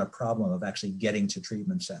there's not a problem of actually getting to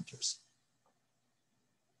treatment centers.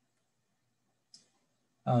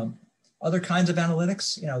 Other kinds of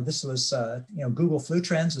analytics, this was, Google Flu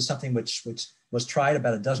Trends is something which was tried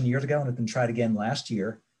about a dozen years ago and has been tried again last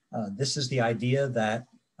year. This is the idea that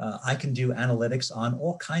I can do analytics on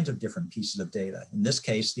all kinds of different pieces of data. In this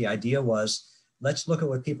case, the idea was, let's look at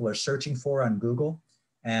what people are searching for on Google.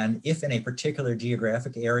 And if in a particular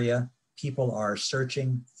geographic area, people are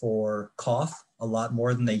searching for cough a lot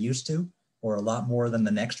more than they used to, or a lot more than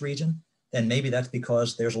the next region, then maybe that's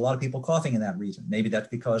because there's a lot of people coughing in that region. Maybe that's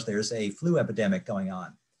because there's a flu epidemic going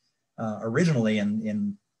on. Originally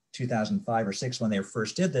in 2005 or 6, when they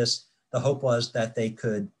first did this, the hope was that they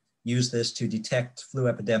could use this to detect flu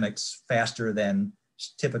epidemics faster than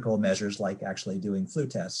typical measures like actually doing flu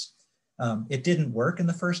tests. It didn't work in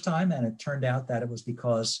the first time, and it turned out that it was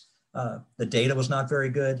because the data was not very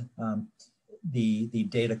good. The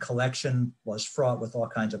data collection was fraught with all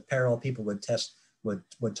kinds of peril. People would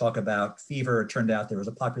talk about fever. It turned out there was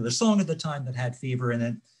a popular song at the time that had fever in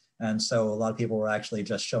it. And so a lot of people were actually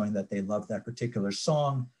just showing that they loved that particular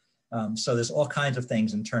song. So there's all kinds of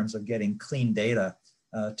things in terms of getting clean data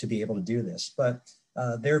to be able to do this. But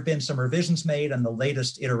there have been some revisions made, and the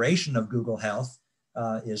latest iteration of Google Health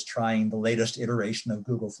is trying the latest iteration of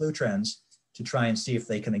Google Flu Trends to try and see if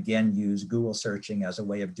they can again use Google searching as a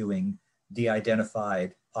way of doing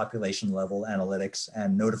de-identified population level analytics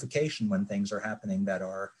and notification when things are happening that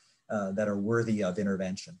are worthy of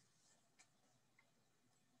intervention.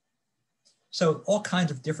 So all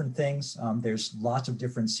kinds of different things. There's lots of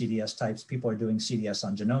different CDS types. People are doing CDS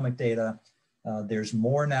on genomic data. There's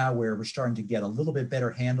more now where we're starting to get a little bit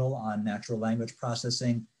better handle on natural language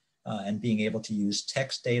processing and being able to use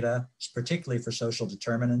text data, particularly for social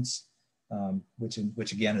determinants,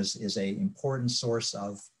 which again is a important source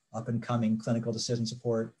of up and coming clinical decision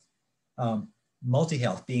support.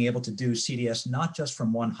 Multi-health, being able to do CDS not just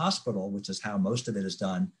from one hospital, which is how most of it is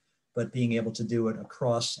done, but being able to do it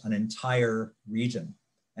across an entire region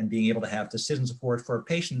and being able to have decision support for a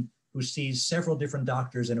patient who sees several different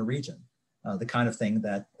doctors in a region, the kind of thing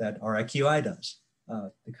that RIQI does,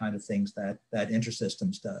 the kind of things that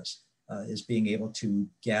InterSystems does, is being able to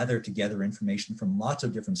gather together information from lots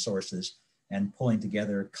of different sources and pulling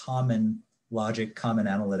together common logic, common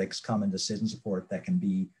analytics, common decision support that can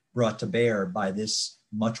be brought to bear by this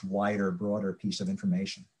much wider, broader piece of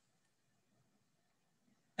information.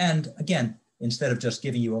 And again, instead of just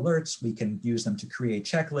giving you alerts, we can use them to create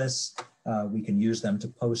checklists. We can use them to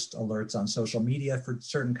post alerts on social media for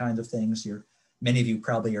certain kinds of things. Many of you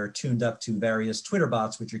probably are tuned up to various Twitter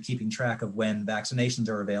bots, which are keeping track of when vaccinations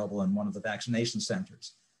are available in one of the vaccination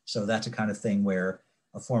centers. So that's a kind of thing where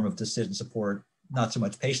a form of decision support, not so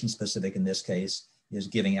much patient-specific in this case, is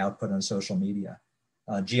giving output on social media.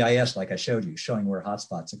 GIS, like I showed you, showing where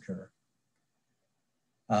hotspots occur.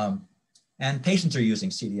 And patients are using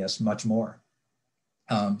CDS much more.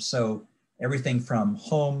 So everything from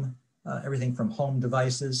home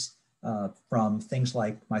devices, from things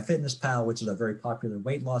like MyFitnessPal, which is a very popular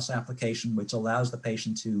weight loss application, which allows the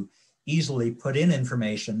patient to easily put in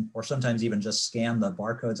information or sometimes even just scan the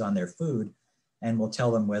barcodes on their food and will tell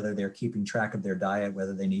them whether they're keeping track of their diet,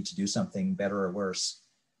 whether they need to do something better or worse.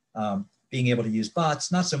 Being able to use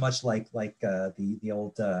bots, not so much like the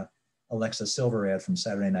old Alexa Silver ad from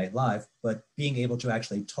Saturday Night Live, but being able to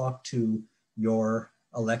actually talk to your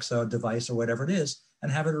Alexa device or whatever it is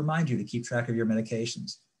and have it remind you to keep track of your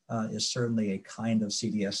medications is certainly a kind of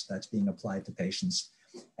CDS that's being applied to patients.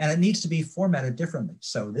 And it needs to be formatted differently.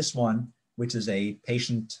 So this one, which is a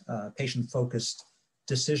patient-focused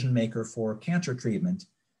decision maker for cancer treatment,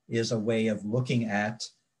 is a way of looking at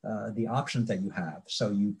the options that you have.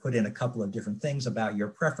 So you put in a couple of different things about your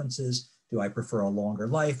preferences. Do I prefer a longer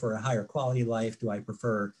life or a higher quality life? Do I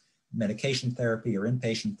prefer medication therapy or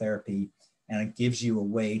inpatient therapy? And it gives you a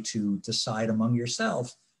way to decide among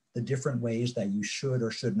yourself the different ways that you should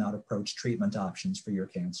or should not approach treatment options for your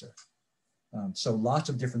cancer. So lots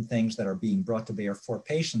of different things that are being brought to bear for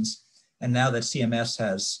patients. And now that CMS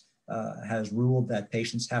has ruled that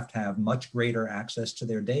patients have to have much greater access to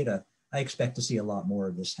their data, I expect to see a lot more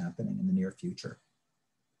of this happening in the near future.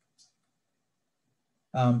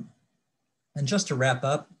 And just to wrap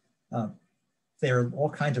up, there are all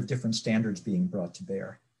kinds of different standards being brought to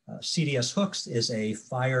bear. CDS hooks is a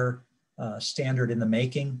FHIR standard in the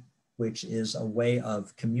making, which is a way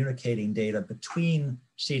of communicating data between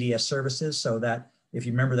CDS services, so that if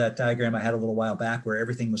you remember that diagram I had a little while back where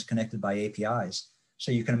everything was connected by APIs.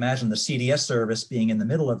 So you can imagine the CDS service being in the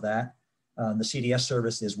middle of that. The CDS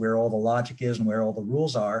service is where all the logic is and where all the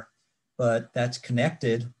rules are, but that's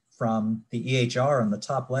connected from the EHR on the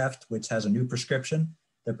top left, which has a new prescription.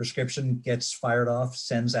 The prescription gets fired off,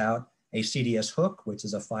 sends out a CDS hook, which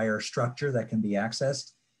is a FHIR structure that can be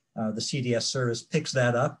accessed. The CDS service picks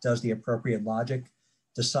that up, does the appropriate logic,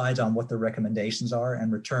 decides on what the recommendations are,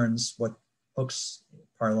 and returns what Hooks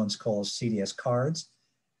parlance calls CDS cards,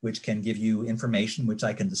 which can give you information which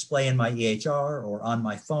I can display in my EHR or on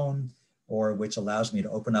my phone, or which allows me to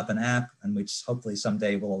open up an app, and which hopefully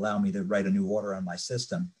someday will allow me to write a new order on my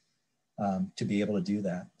system to be able to do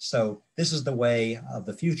that. So this is the way of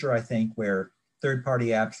the future, I think, where third-party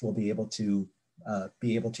apps will be able to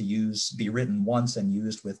be written once and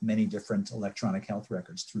used with many different electronic health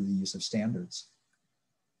records through the use of standards.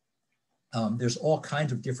 There's all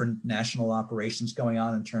kinds of different national operations going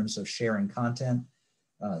on in terms of sharing content.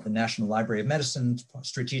 The National Library of Medicine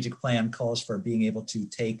strategic plan calls for being able to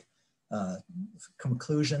take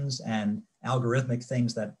conclusions and algorithmic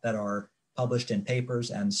things that are published in papers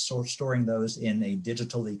and storing those in a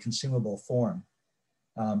digitally consumable form.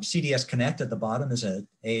 CDS Connect at the bottom is an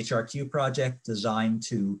AHRQ project designed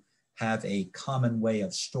to have a common way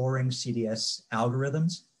of storing CDS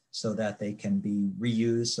algorithms so that they can be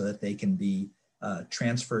reused, so that they can be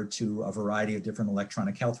transferred to a variety of different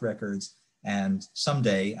electronic health records, and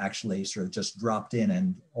someday actually sort of just dropped in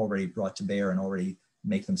and already brought to bear and already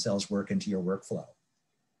make themselves work into your workflow.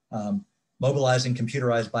 Mobilizing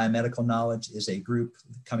Computerized Biomedical Knowledge is a group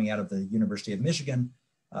coming out of the University of Michigan,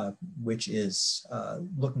 which is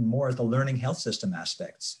looking more at the learning health system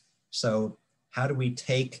aspects. So how do we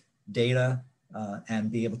take data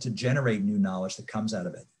and be able to generate new knowledge that comes out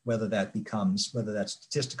of it, whether that's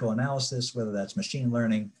statistical analysis, whether that's machine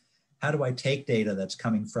learning. How do I take data that's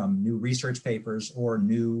coming from new research papers or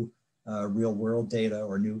new real world data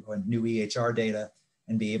or new EHR data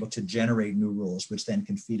and be able to generate new rules, which then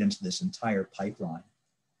can feed into this entire pipeline.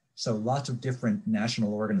 So lots of different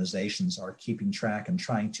national organizations are keeping track and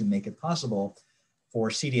trying to make it possible for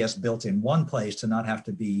CDS built in one place to not have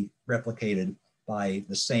to be replicated by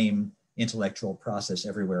the same intellectual process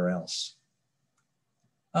everywhere else.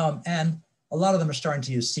 And a lot of them are starting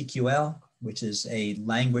to use CQL, which is a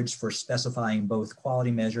language for specifying both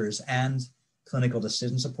quality measures and clinical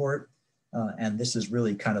decision support. And this is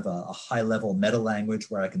really kind of a high-level meta language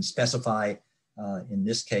where I can specify, in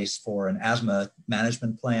this case, for an asthma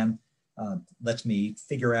management plan, lets me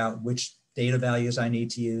figure out which data values I need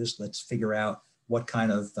to use. Let's figure out what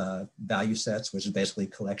kind of value sets, which is basically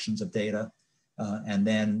collections of data. And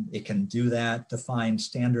then it can do that, define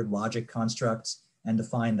standard logic constructs, and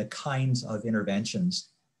define the kinds of interventions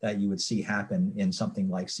that you would see happen in something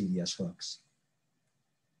like CDS hooks.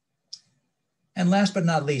 And last but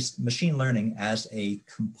not least, machine learning as a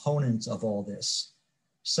component of all this.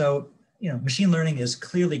 So, machine learning is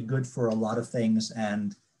clearly good for a lot of things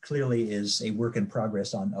and clearly is a work in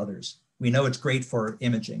progress on others. We know it's great for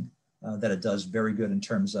imaging, that it does very good in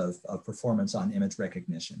terms of performance on image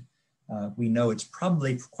recognition. We know it's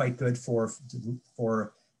probably quite good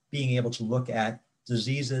for being able to look at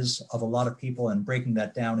diseases of a lot of people and breaking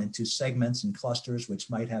that down into segments and clusters,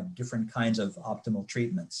 which might have different kinds of optimal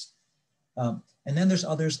treatments. And then there's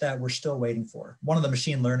others that we're still waiting for. One of the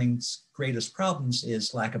machine learning's greatest problems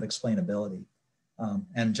is lack of explainability.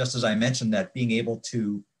 And just as I mentioned that being able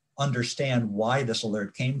to understand why this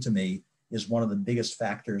alert came to me is one of the biggest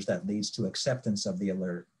factors that leads to acceptance of the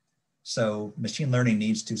alert. So machine learning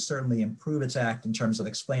needs to certainly improve its act in terms of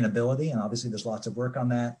explainability, and obviously there's lots of work on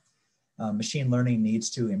that. Machine learning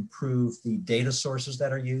needs to improve the data sources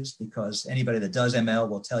that are used, because anybody that does ML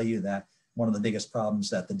will tell you that one of the biggest problems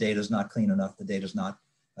that the data is not clean enough, the data is not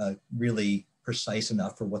really precise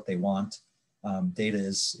enough for what they want. Data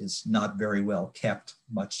is not very well kept,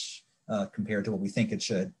 much compared to what we think it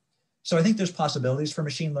should. So I think there's possibilities for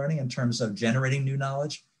machine learning in terms of generating new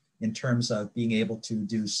knowledge, in terms of being able to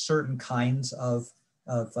do certain kinds of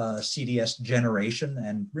CDS generation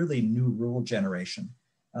and really new rule generation.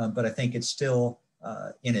 But I think it's still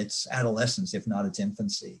in its adolescence, if not its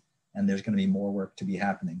infancy. And there's going to be more work to be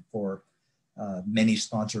happening for many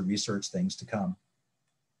sponsored research things to come.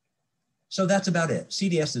 So that's about it.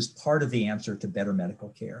 CDS is part of the answer to better medical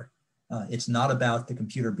care. It's not about the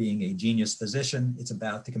computer being a genius physician. It's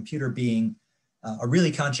about the computer being a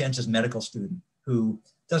really conscientious medical student who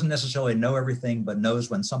doesn't necessarily know everything, but knows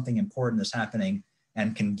when something important is happening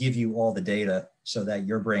and can give you all the data so that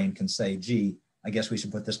your brain can say, gee, I guess we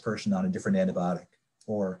should put this person on a different antibiotic,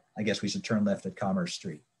 or I guess we should turn left at Commerce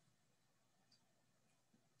Street.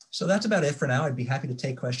 So that's about it for now. I'd be happy to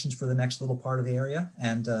take questions for the next little part of the area.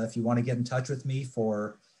 And if you want to get in touch with me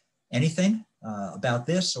for anything about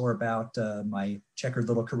this or about my checkered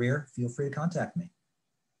little career, feel free to contact me.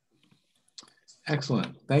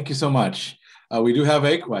 Excellent. Thank you so much. We do have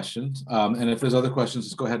a question. And if there's other questions,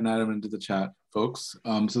 just go ahead and add them into the chat, folks.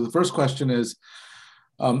 So the first question is,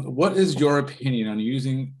 what is your opinion on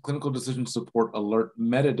using clinical decision support alert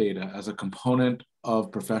metadata as a component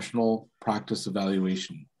of professional practice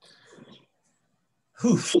evaluation?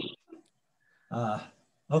 Okay,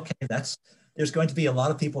 there's going to be a lot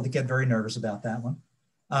of people that get very nervous about that one.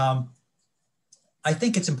 I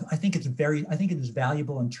think it is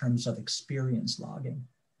valuable in terms of experience logging.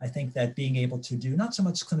 I think that being able to do not so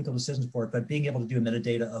much clinical decision support, but being able to do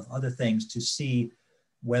metadata of other things to see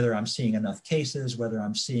whether I'm seeing enough cases, whether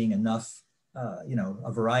I'm seeing enough,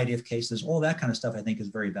 a variety of cases, all that kind of stuff I think is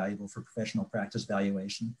very valuable for professional practice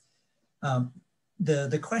valuation.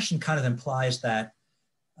 The question kind of implies that,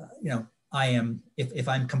 if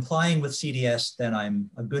I'm complying with CDS, then I'm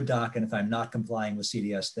a good doc, and if I'm not complying with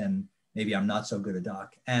CDS, then maybe I'm not so good a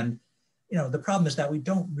doc. And the problem is that we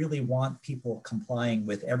don't really want people complying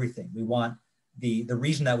with everything. We want the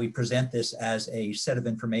reason that we present this as a set of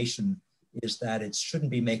information is that it shouldn't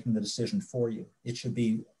be making the decision for you. It should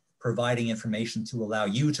be providing information to allow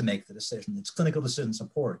you to make the decision. It's clinical decision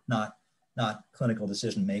support, not clinical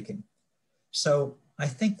decision making. So I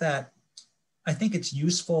think it's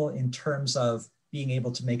useful in terms of being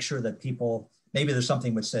able to make sure that people, maybe there's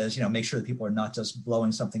something which says, make sure that people are not just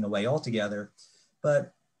blowing something away altogether.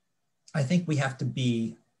 But I think we have to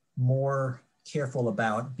be more careful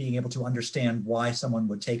about being able to understand why someone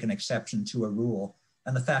would take an exception to a rule.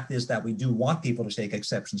 And the fact is that we do want people to take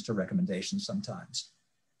exceptions to recommendations sometimes.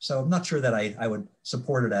 So I'm not sure that I would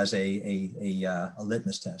support it as a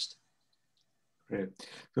litmus test. Great.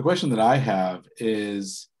 The question that I have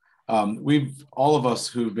is, all of us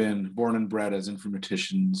who've been born and bred as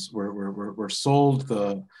informaticians, we're sold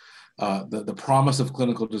the promise of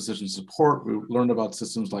clinical decision support. We learned about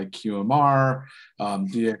systems like QMR,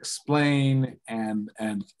 DXplain, and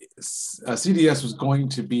CDS was going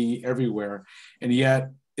to be everywhere. And yet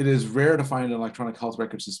it is rare to find an electronic health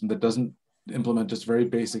record system that doesn't implement just very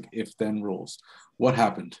basic if-then rules. What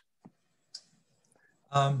happened?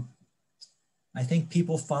 I think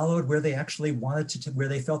people followed where they actually wanted to, where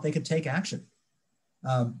they felt they could take action.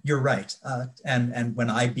 You're right. And when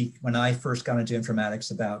I first got into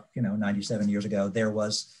informatics about 97 years ago, there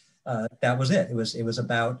was that was it. It was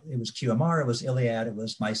QMR, it was Iliad, it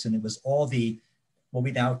was Mycin, it was all the what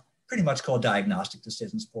we now pretty much call diagnostic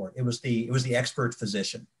decision support. It was the expert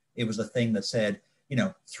physician. It was the thing that said,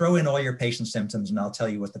 throw in all your patient symptoms and I'll tell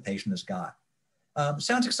you what the patient has got.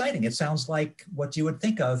 Sounds exciting. It sounds like what you would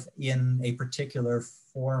think of in a particular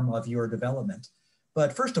form of your development.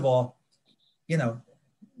 But first of all,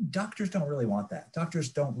 doctors don't really want that. Doctors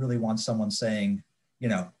don't really want someone saying,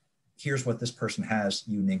 here's what this person has,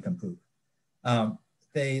 you nincompoop. Do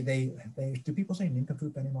people say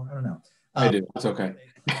nincompoop anymore? I don't know. I do. It's okay.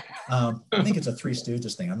 I think it's a Three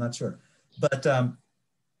Stooges thing. I'm not sure. But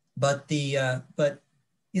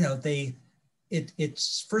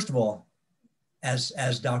it's first of all,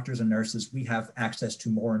 as doctors and nurses, we have access to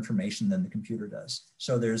more information than the computer does.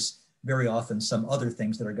 So there's very often some other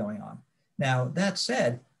things that are going on. Now, that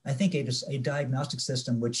said, I think a diagnostic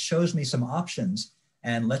system which shows me some options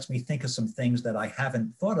and lets me think of some things that I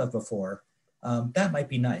haven't thought of before, that might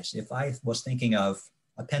be nice. If I was thinking of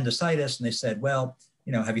appendicitis and they said, well,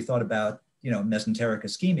 have you thought about, mesenteric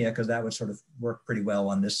ischemia, because that would sort of work pretty well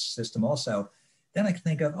on this system also. Then I can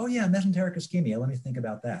think of, oh yeah, mesenteric ischemia, let me think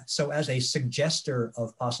about that. So as a suggester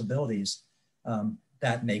of possibilities,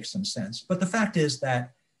 that makes some sense. But the fact is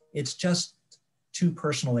that it's just too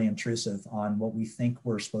personally intrusive on what we think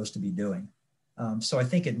we're supposed to be doing. So I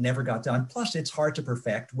think it never got done. Plus it's hard to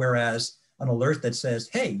perfect, whereas an alert that says,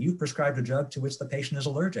 hey, you prescribed a drug to which the patient is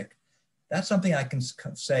allergic. that's something I can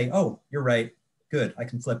say, oh, you're right, good, I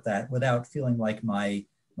can flip that without feeling like my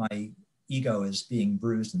ego is being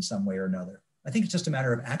bruised in some way or another. I think it's just a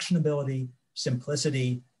matter of actionability,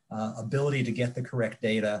 simplicity, ability to get the correct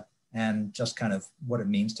data, and just kind of what it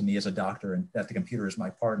means to me as a doctor, and that the computer is my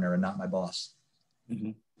partner and not my boss.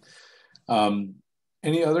 Mm-hmm.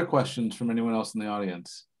 Any other questions from anyone else in the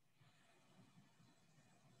audience?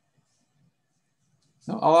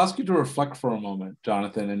 No, I'll ask you to reflect for a moment,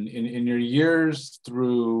 Jonathan, in your years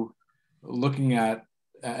through looking at,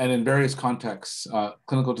 and in various contexts,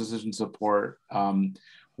 clinical decision support,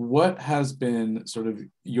 what has been sort of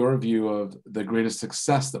your view of the greatest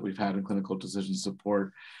success that we've had in clinical decision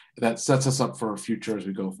support that sets us up for a future as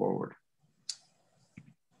we go forward?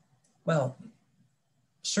 Well,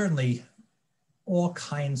 certainly all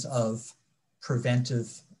kinds of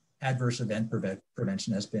preventive adverse event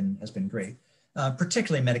prevention has been great,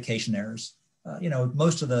 particularly medication errors. You know,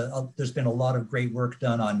 most of there's been a lot of great work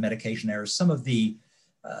done on medication errors. Some of the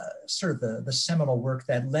sort of the seminal work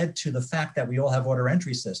that led to the fact that we all have order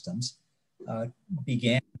entry systems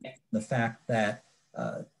began with the fact that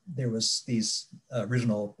there was these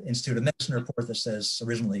original Institute of Medicine report that says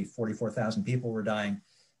originally 44,000 people were dying.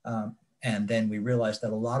 And then we realized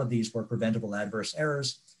that a lot of these were preventable adverse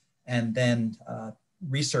errors. And then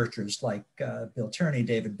researchers like Bill Tierney,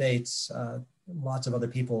 David Bates, lots of other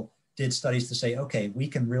people did studies to say, okay, we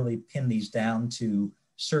can really pin these down to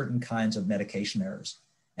certain kinds of medication errors.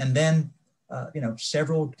 And then, you know,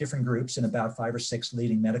 several different groups in about 5 or 6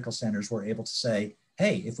 leading medical centers were able to say,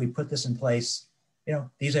 hey, if we put this in place, you know,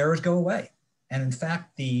 these errors go away. And in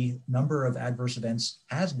fact, the number of adverse events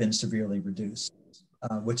has been severely reduced,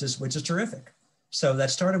 which is terrific. So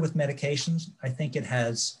that started with medications. I think it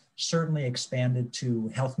has certainly expanded to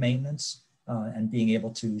health maintenance and being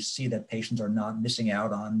able to see that patients are not missing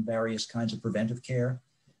out on various kinds of preventive care.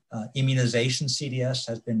 Immunization CDS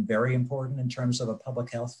has been very important in terms of a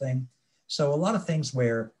public health thing. So a lot of things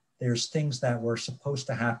where there's things that were supposed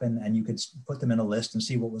to happen and you could put them in a list and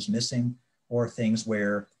see what was missing, or things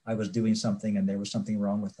where I was doing something and there was something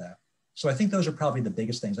wrong with that. So I think those are probably the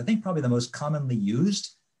biggest things. I think probably the most commonly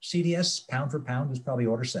used CDS, pound for pound, is probably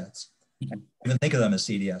order sets. I don't even think of them as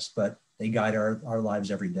CDS, but they guide our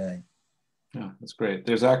lives every day. Yeah, that's great.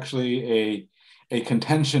 There's actually a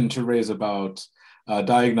contention to raise about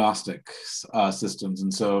diagnostic systems.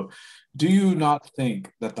 And so do you not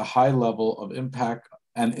think that the high level of impact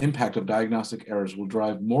of diagnostic errors will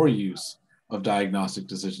drive more use of diagnostic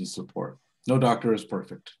decision support? No doctor is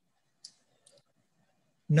perfect.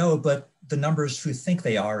 No, but the numbers who think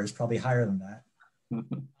they are is probably higher than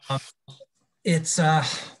that. It's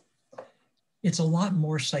a lot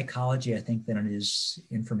more psychology, I think, than it is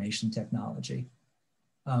information technology.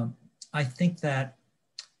 I think that,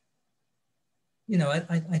 you know,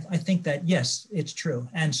 I think that, yes, it's true.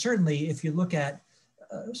 And certainly if you look at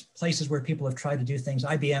places where people have tried to do things,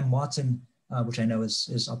 IBM Watson, which I know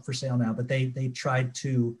is up for sale now, but they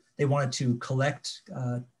wanted to collect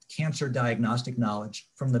cancer diagnostic knowledge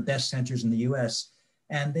from the best centers in the US.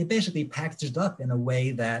 And they basically packaged it up in a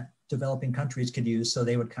way that developing countries could use. So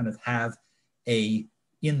they would kind of have a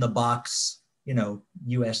in the box, you know,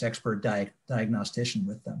 US expert diagnostician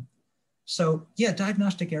with them. So yeah,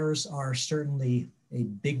 diagnostic errors are certainly a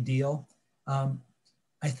big deal.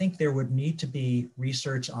 I think there would need to be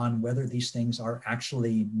research on whether these things are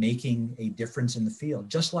actually making a difference in the field,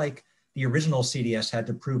 just like the original CDS had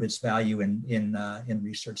to prove its value in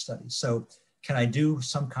research studies. So can I do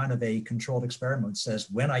some kind of a controlled experiment that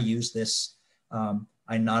says when I use this,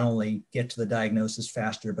 I not only get to the diagnosis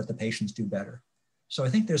faster, but the patients do better. So I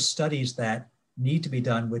think there's studies that need to be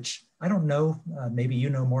done, which I don't know, maybe you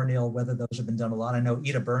know more, Neil, whether those have been done a lot. I know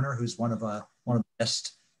Ida Berner, who's one of the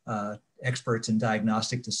best experts in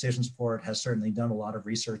diagnostic decision support, has certainly done a lot of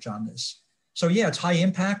research on this. So yeah, it's high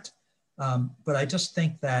impact, but I just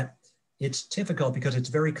think that it's difficult because it's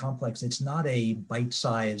very complex. It's not a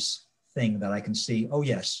bite-size thing that I can see, oh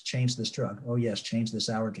yes, change this drug. Oh yes, change this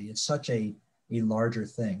allergy. It's such a larger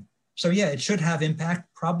thing. So yeah, it should have impact,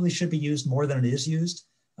 probably should be used more than it is used.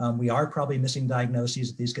 We are probably missing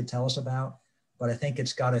diagnoses that these could tell us about, but I think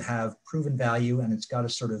it's got to have proven value and it's got to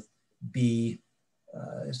sort of be,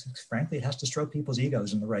 frankly, it has to stroke people's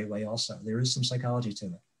egos in the right way also. There is some psychology to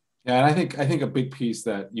it. Yeah, and I think a big piece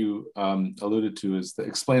that you alluded to is the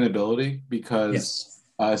explainability, because yes.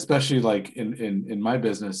 Especially like in my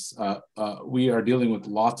business, we are dealing with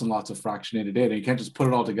lots and lots of fractionated data. You can't just put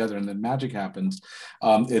it all together and then magic happens.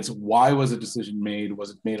 It's why was a decision made?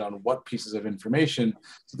 Was it made on what pieces of information?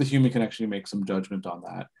 So the human can actually make some judgment on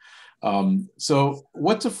that. So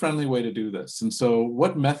what's a friendly way to do this? And so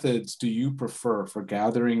what methods do you prefer for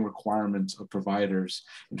gathering requirements of providers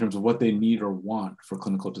in terms of what they need or want for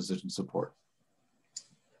clinical decision support?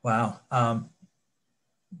 Wow.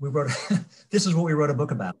 We wrote, this is what we wrote a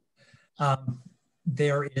book about.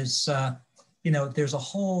 There is, there's a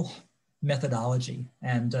whole methodology,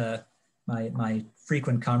 and my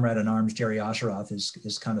frequent comrade in arms, Jerry Osheroff,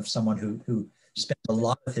 is kind of someone who spent a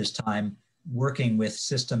lot of his time working with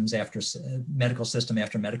systems after medical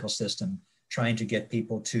system, trying to get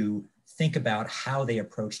people to think about how they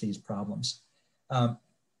approach these problems.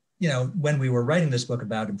 When we were writing this book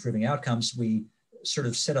about improving outcomes, we sort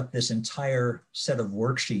of set up this entire set of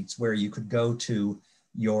worksheets where you could go to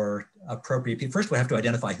your appropriate people. First, we have to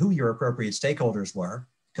identify who your appropriate stakeholders were,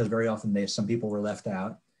 because very often some people were left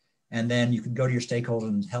out. And then you could go to your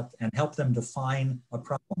stakeholders and help them define a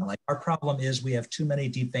problem. Like, our problem is we have too many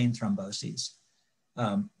deep vein thromboses.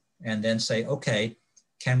 And then say, okay,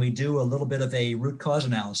 can we do a little bit of a root cause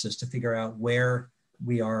analysis to figure out where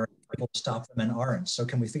we are able to stop them and aren't? So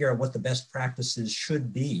can we figure out what the best practices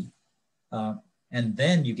should be? And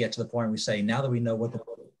then you get to the point where we say, now that we know what the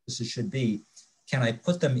practices should be, can I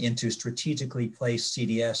put them into strategically placed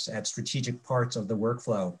CDS at strategic parts of the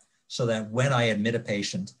workflow so that when I admit a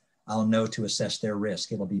patient, I'll know to assess their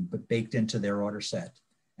risk. It'll be baked into their order set.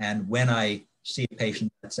 And when I see a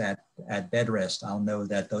patient that's at bed rest, I'll know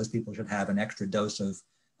that those people should have an extra dose of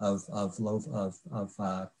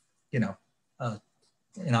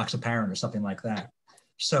enoxaparin or something like that.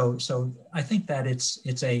 So I think that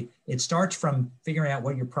it starts from figuring out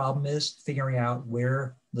what your problem is, figuring out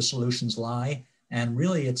where the solutions lie, and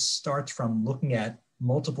really it starts from looking at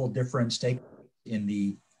multiple different stakeholders in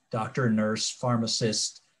the doctor, nurse,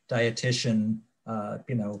 pharmacist, dietitian,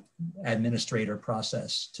 administrator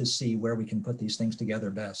process to see where we can put these things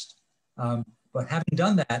together best. But having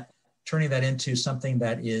done that, turning that into something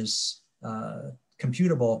that is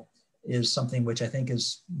computable is something which I think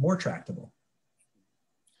is more tractable.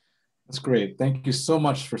 That's great. Thank you so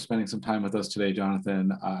much for spending some time with us today,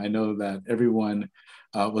 Jonathan. I know that everyone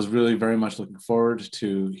was really very much looking forward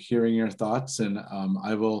to hearing your thoughts, and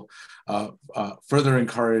I will further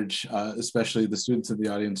encourage, especially the students in the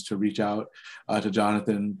audience, to reach out to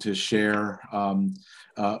Jonathan to share,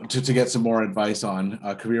 to get some more advice on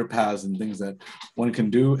career paths and things that one can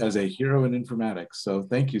do as a hero in informatics. So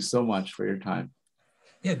thank you so much for your time.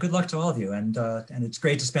 Yeah, good luck to all of you, and it's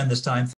great to spend this time